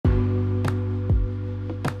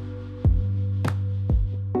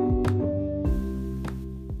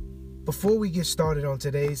Before we get started on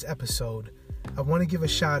today's episode, I want to give a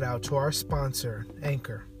shout out to our sponsor,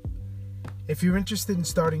 Anchor. If you're interested in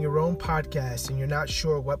starting your own podcast and you're not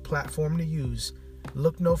sure what platform to use,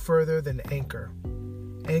 look no further than Anchor.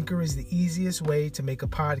 Anchor is the easiest way to make a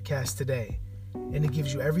podcast today, and it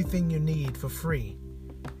gives you everything you need for free.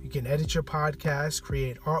 You can edit your podcast,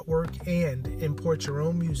 create artwork, and import your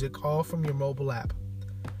own music all from your mobile app.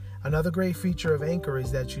 Another great feature of Anchor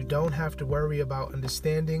is that you don't have to worry about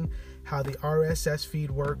understanding how the RSS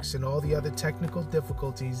feed works and all the other technical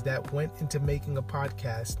difficulties that went into making a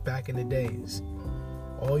podcast back in the days.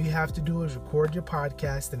 All you have to do is record your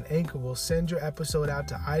podcast and Anchor will send your episode out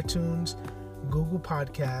to iTunes, Google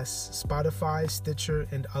Podcasts, Spotify, Stitcher,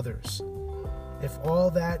 and others. If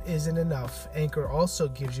all that isn't enough, Anchor also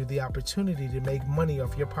gives you the opportunity to make money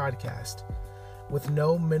off your podcast. With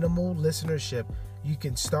no minimal listenership, you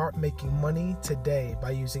can start making money today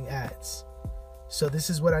by using ads. So this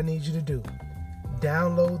is what I need you to do.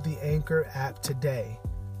 Download the Anchor app today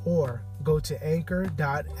or go to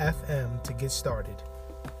anchor.fm to get started.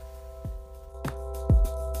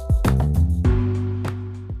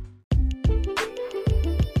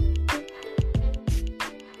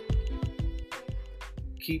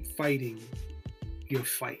 Keep fighting your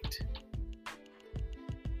fight.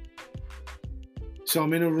 So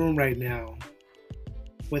I'm in a room right now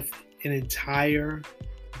with an entire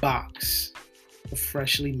box of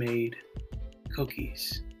freshly made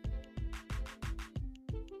cookies.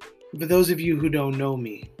 For those of you who don't know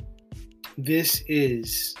me, this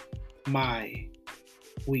is my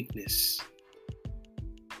weakness.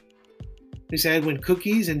 They said when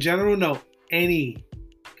cookies in general, no, any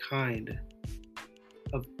kind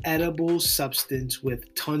of edible substance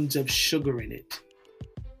with tons of sugar in it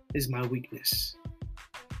is my weakness.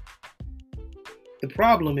 The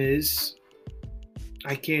problem is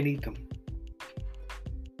I can't eat them.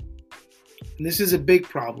 And this is a big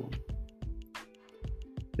problem.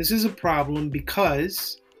 This is a problem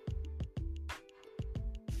because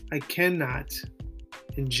I cannot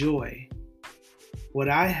enjoy what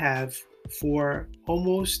I have for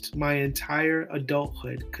almost my entire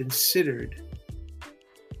adulthood considered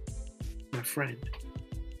my friend.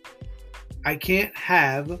 I can't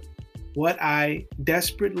have what I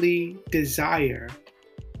desperately desire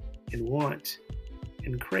and want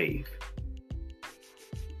and crave,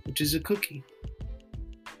 which is a cookie.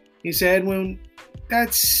 He said, well,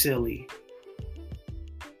 that's silly.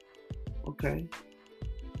 Okay.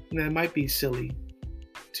 And that might be silly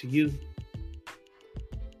to you.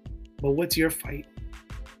 But what's your fight?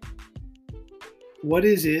 What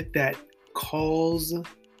is it that calls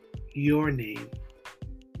your name?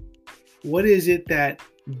 What is it that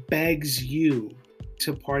begs you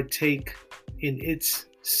to partake in its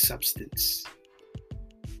substance?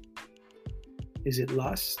 Is it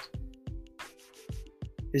lust?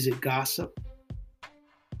 Is it gossip?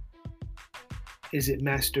 Is it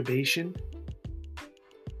masturbation?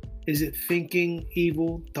 Is it thinking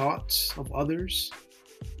evil thoughts of others?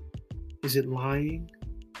 Is it lying?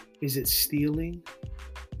 Is it stealing?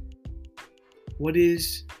 What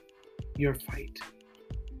is your fight?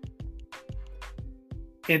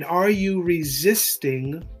 And are you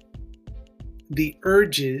resisting the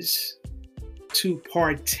urges to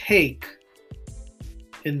partake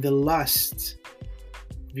in the lust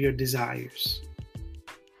of your desires?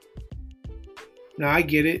 Now, I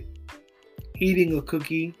get it. Eating a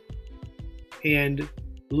cookie and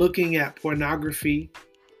looking at pornography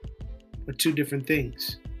are two different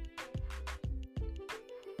things.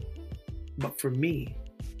 But for me,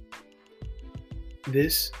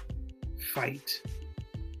 this fight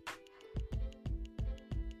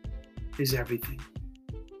is everything.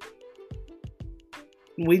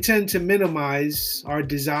 We tend to minimize our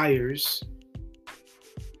desires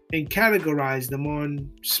and categorize them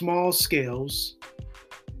on small scales,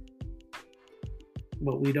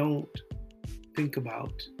 but we don't think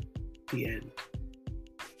about the end.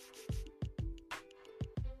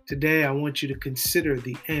 Today, I want you to consider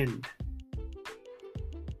the end.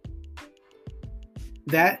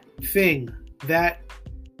 That thing, that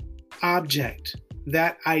object,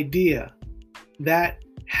 that idea, that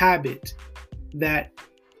habit that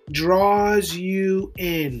draws you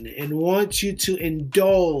in and wants you to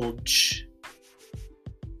indulge,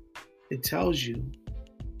 it tells you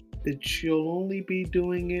that you'll only be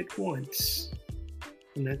doing it once,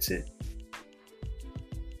 and that's it.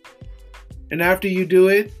 And after you do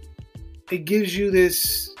it, it gives you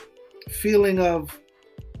this feeling of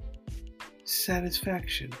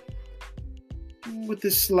satisfaction with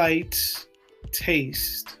a slight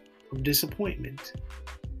taste of disappointment.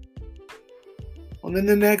 And then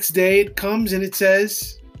the next day it comes and it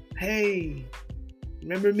says, Hey,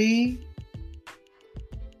 remember me?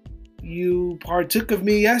 You partook of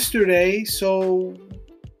me yesterday, so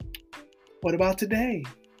what about today?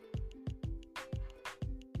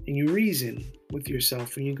 And you reason with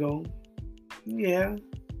yourself and you go, yeah.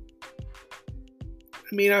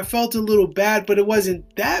 I mean, I felt a little bad, but it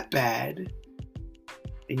wasn't that bad.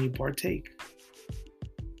 And you partake.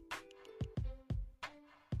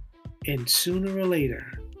 And sooner or later,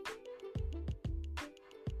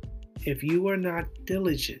 if you are not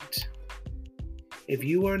diligent, if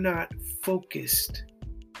you are not focused,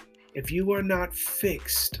 if you are not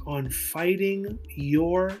fixed on fighting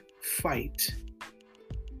your fight,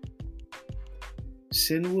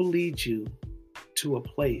 sin will lead you to a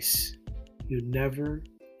place you never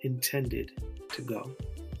intended to go.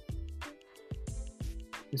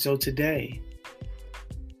 And so today,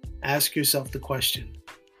 ask yourself the question,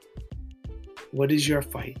 what is your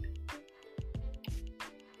fight?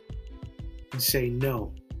 And say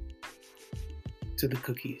no to the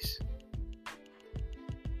cookies.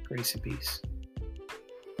 Grace and peace.